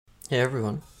Hey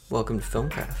everyone, welcome to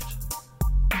Filmcraft.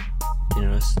 You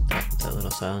notice that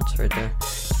little silence right there?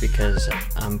 It's because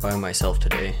I'm by myself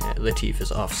today. Latif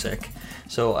is off sick.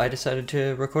 So I decided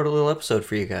to record a little episode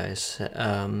for you guys.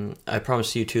 I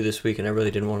promised you two this week and I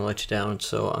really didn't want to let you down,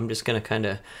 so I'm just going to kind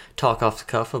of talk off the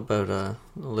cuff about a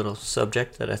little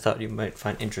subject that I thought you might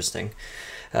find interesting.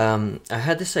 I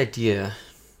had this idea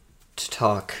to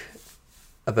talk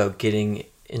about getting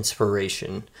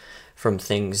inspiration from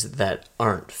things that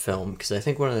aren't film, because I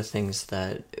think one of the things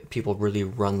that people really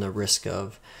run the risk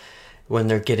of when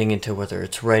they're getting into, whether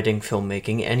it's writing,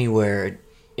 filmmaking, anywhere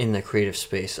in the creative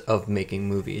space of making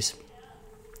movies,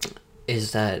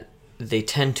 is that they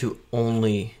tend to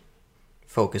only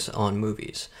focus on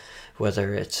movies,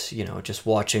 whether it's, just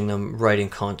watching them, writing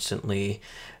constantly,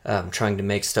 trying to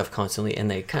make stuff constantly, and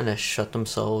they kind of shut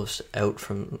themselves out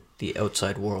from the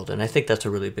outside world. And I think that's a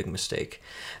really big mistake.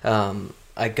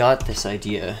 I got this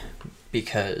idea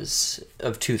because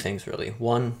of two things, really.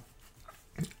 One,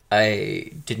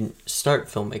 I didn't start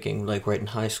filmmaking right in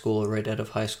high school or right out of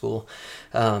high school.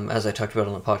 As I talked about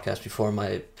on the podcast before,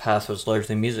 my path was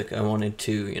largely music. I wanted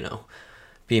to,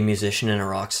 be a musician and a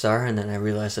rock star, and then I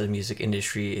realized that the music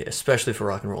industry, especially for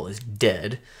rock and roll, is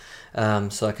dead.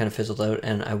 So I kind of fizzled out,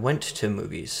 and I went to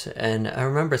movies. And I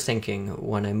remember thinking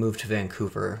when I moved to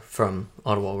Vancouver from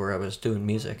Ottawa, where I was doing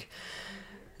music,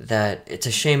 that it's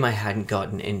a shame I hadn't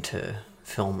gotten into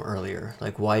film earlier.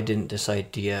 Why didn't this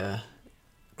idea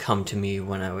come to me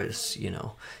when I was,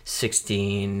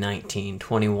 16, 19,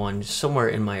 21, somewhere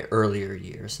in my earlier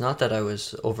years? Not that I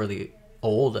was overly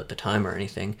old at the time or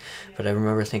anything, but I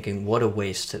remember thinking, what a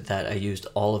waste that I used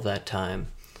all of that time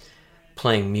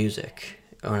playing music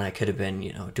when I could have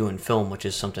been, doing film, which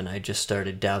is something I just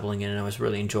started dabbling in and I was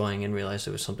really enjoying, and realized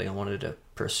it was something I wanted to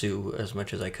pursue as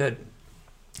much as I could.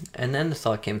 And then the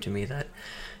thought came to me that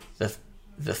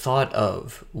the thought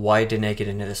of why didn't I get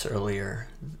into this earlier,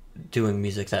 doing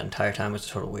music that entire time was a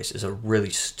total waste, is a really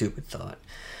stupid thought.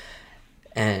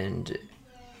 And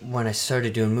when I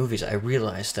started doing movies, I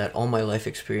realized that all my life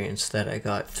experience that I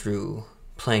got through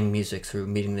playing music, through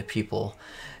meeting the people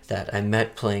that I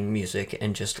met playing music,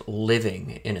 and just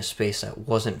living in a space that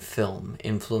wasn't film,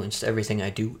 influenced everything I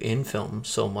do in film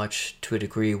so much, to a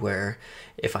degree where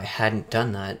if I hadn't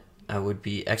done that, I would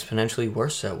be exponentially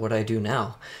worse at what I do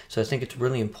now. So I think it's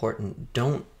really important.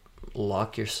 Don't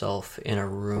lock yourself in a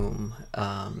room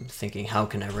thinking, how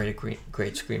can I write a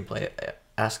great screenplay?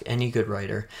 Ask any good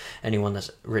writer, anyone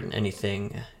that's written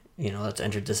anything, that's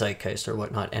entered the zeitgeist or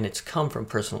whatnot, and it's come from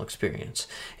personal experience.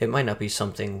 It might not be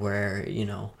something where,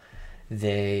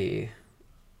 they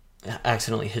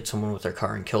accidentally hit someone with their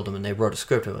car and killed them, and they wrote a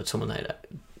script about someone that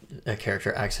a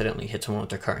character accidentally hit someone with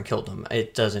their car and killed them.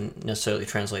 It doesn't necessarily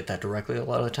translate that directly a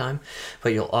lot of the time,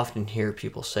 but you'll often hear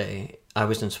people say, I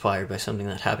was inspired by something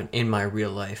that happened in my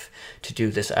real life to do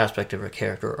this aspect of a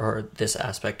character or this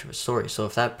aspect of a story. So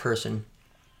if that person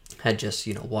had just,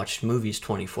 watched movies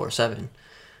 24/7,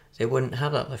 they wouldn't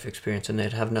have that life experience, and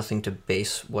they'd have nothing to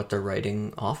base what they're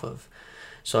writing off of.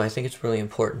 So I think it's really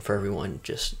important for everyone,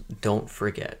 just don't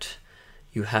forget.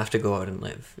 You have to go out and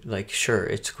live. Sure,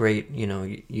 it's great,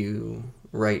 you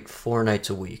write 4 nights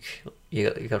a week.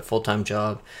 You got a full-time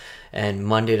job, and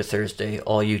Monday to Thursday,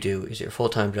 all you do is your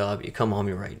full-time job. You come home,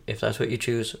 you write. If that's what you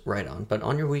choose, write on. But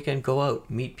on your weekend, go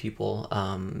out, meet people,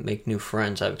 make new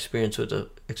friends, have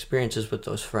experiences with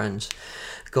those friends.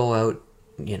 Go out,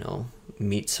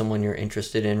 meet someone you're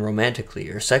interested in romantically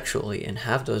or sexually, and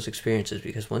have those experiences,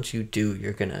 because once you do,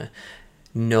 you're going to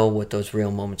know what those real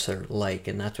moments are like,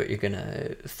 and that's what you're going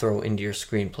to throw into your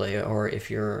screenplay. Or if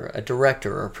you're a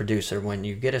director or a producer, when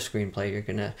you get a screenplay, you're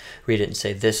going to read it and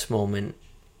say, this moment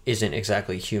isn't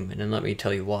exactly human, and let me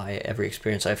tell you why. Every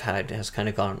experience I've had has kind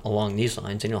of gone along these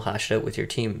lines, and you'll hash it out with your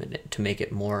team to make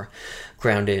it more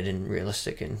grounded and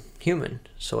realistic and human.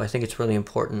 So I think it's really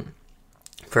important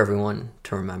for everyone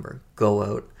to remember, go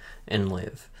out and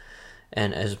live.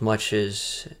 And as much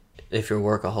as, if you're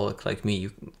a workaholic like me,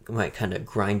 you might kind of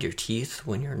grind your teeth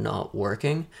when you're not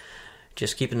working,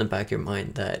 just keep in the back of your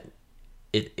mind that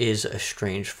it is a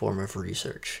strange form of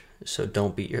research. So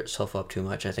don't beat yourself up too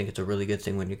much. I think it's a really good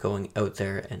thing when you're going out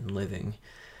there and living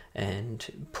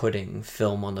and putting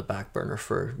film on the back burner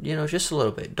for, just a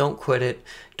little bit. Don't quit it.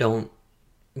 Don't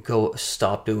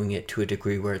stop doing it to a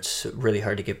degree where it's really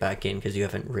hard to get back in because you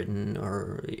haven't written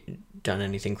or done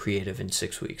anything creative in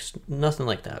 6 weeks. Nothing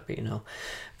like that, but a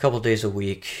couple days a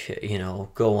week,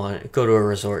 go to a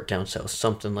resort down south,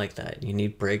 something like that. You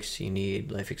need breaks, you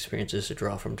need life experiences to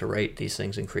draw from to write these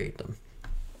things and create them.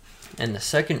 And the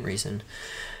second reason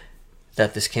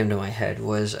that this came to my head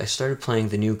was I started playing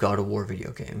the new God of War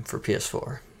video game for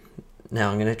PS4. Now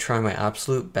I'm going to try my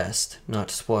absolute best not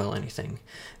to spoil anything,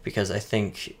 because I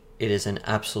think it is an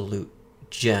absolute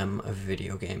gem of a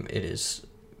video game. It is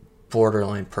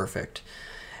borderline perfect.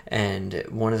 And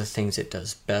one of the things it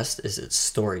does best is its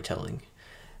storytelling.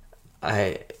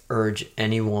 I urge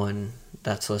anyone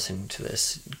that's listening to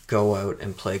this, go out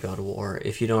and play God of War.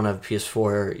 If you don't have a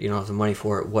PS4, you don't have the money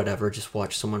for it, whatever, just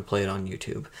watch someone play it on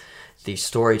YouTube. The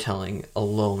storytelling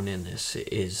alone in this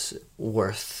is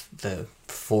worth the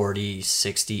 40,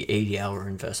 60, 80 hour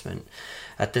investment.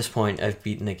 At this point, I've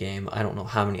beaten the game. I don't know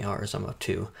how many hours I'm up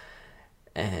to.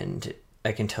 And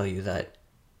I can tell you that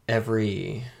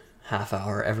every half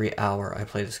hour, every hour I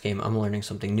play this game, I'm learning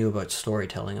something new about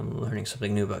storytelling. I'm learning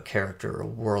something new about character or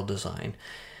world design.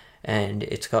 And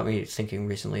it's got me thinking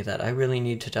recently that I really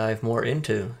need to dive more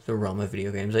into the realm of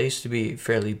video games. I used to be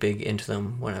fairly big into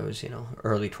them when I was,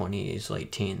 early 20s,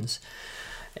 late teens.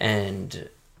 And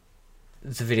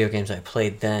the video games I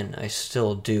played then, I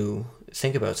still do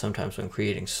think about sometimes when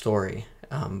creating story.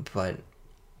 But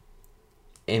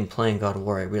in playing God of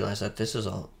War, I realized that this is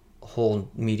a whole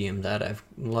medium that I've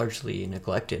largely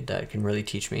neglected that can really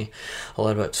teach me a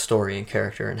lot about story and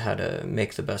character and how to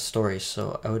make the best stories.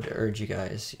 So I would urge you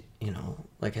guys,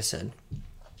 like I said,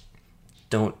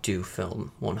 don't do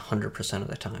film 100% of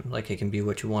the time. Like, it can be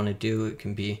what you want to do, it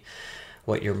can be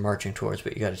what you're marching towards,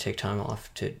 but you got to take time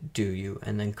off to do you,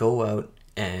 and then go out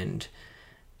and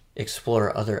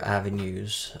explore other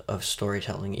avenues of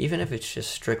storytelling, even if it's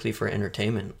just strictly for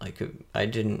entertainment. Like,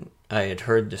 I had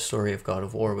heard the story of God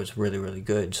of War was really, really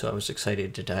good, so I was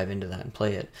excited to dive into that and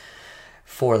play it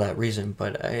for that reason.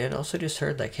 But I had also just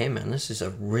heard like, hey man, this is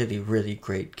a really, really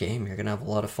great game. You're gonna have a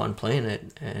lot of fun playing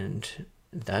it, and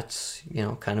that's,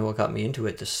 kind of what got me into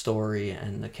it, the story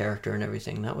and the character and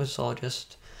everything. That was all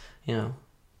just,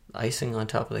 icing on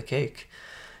top of the cake.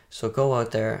 So go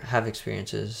out there, have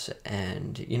experiences,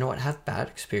 and have bad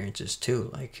experiences too.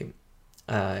 Like,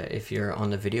 if you're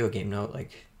on the video game note,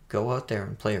 like, go out there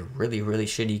and play a really, really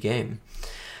shitty game.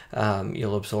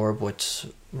 You'll absorb what's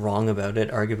wrong about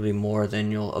it, arguably more than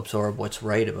you'll absorb what's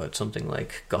right about something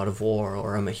like God of War,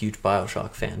 or I'm a huge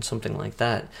BioShock fan, something like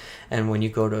that. And when you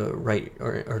go to write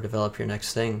or develop your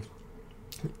next thing,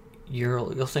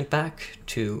 you'll think back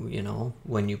to,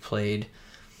 when you played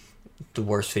the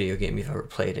worst video game you've ever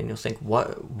played, and you'll think,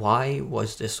 why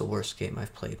was this the worst game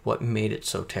I've played? What made it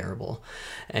so terrible?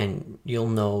 And you'll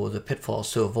know the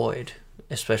pitfalls to avoid,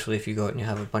 especially if you go out and you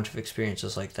have a bunch of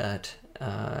experiences like that,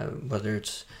 whether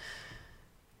it's,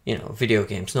 video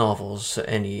games, novels,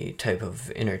 any type of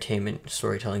entertainment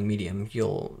storytelling medium.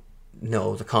 You'll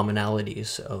know the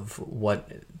commonalities of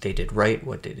what they did right,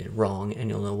 what they did wrong, and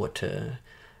you'll know what to,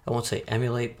 I won't say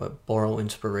emulate, but borrow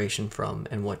inspiration from,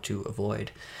 and what to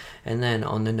avoid. And then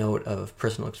on the note of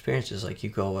personal experiences, like, you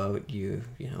go out, you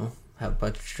have a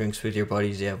bunch of drinks with your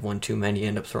buddies, you have one too many, you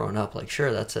end up throwing up. Like,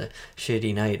 sure, that's a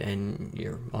shitty night, and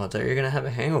you're going to have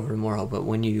a hangover tomorrow. But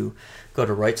when you go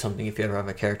to write something, if you ever have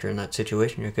a character in that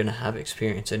situation, you're going to have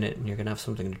experience in it, and you're going to have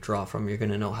something to draw from. You're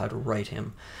going to know how to write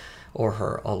him or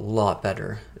her a lot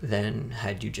better than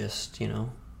had you just,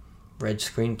 read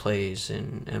screenplays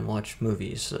and watched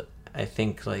movies. I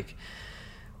think, like,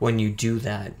 when you do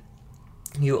that,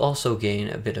 you also gain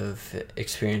a bit of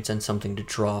experience and something to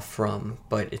draw from,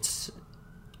 but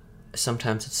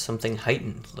sometimes it's something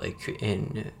heightened, like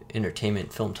in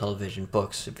entertainment, film, television,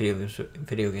 books,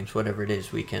 video games, whatever it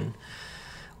is.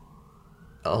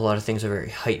 A lot of things are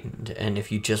very heightened, and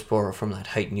if you just borrow from that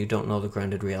height and you don't know the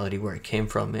grounded reality where it came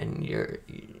from, and your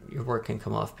work can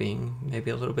come off being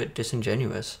maybe a little bit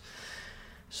disingenuous.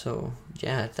 So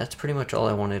yeah, that's pretty much all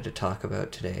I wanted to talk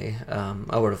about today.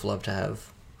 I would have loved to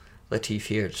have Latif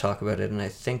here to talk about it, and I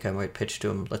think I might pitch to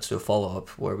him, let's do a follow-up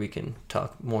where we can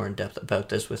talk more in depth about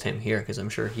this with him here, because I'm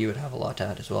sure he would have a lot to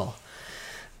add as well.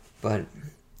 But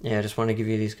yeah, I just want to give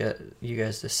you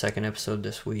guys the second episode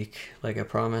this week, like I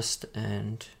promised.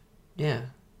 And yeah,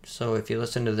 so if you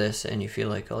listen to this and you feel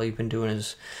like all you've been doing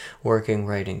is working,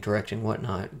 writing, directing,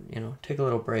 whatnot, take a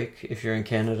little break. If you're in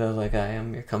Canada like I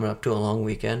am, you're coming up to a long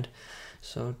weekend,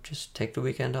 so just take the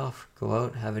weekend off. Go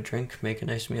out, have a drink, make a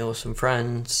nice meal with some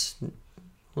friends,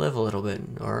 live a little bit,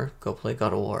 or go play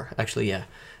God of War. Actually, yeah,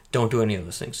 don't do any of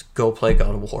those things. Go play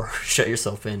God of War. Shut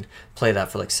yourself in. Play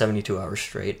that for like 72 hours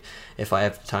straight. If I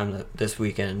have time this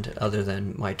weekend, other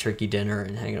than my turkey dinner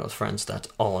and hanging out with friends, that's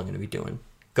all I'm going to be doing.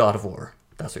 God of War.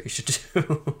 That's what you should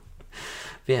do. But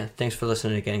yeah, thanks for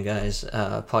listening again, guys.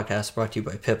 Podcast brought to you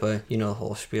by Pippa. You know the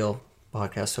whole spiel.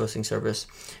 Podcast hosting service.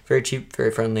 Very cheap,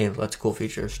 very friendly, lots of cool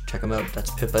features. Check them out. That's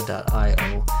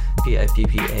pippa.io,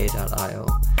 pippa.io.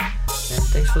 And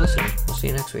thanks for listening. We'll see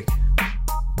you next week.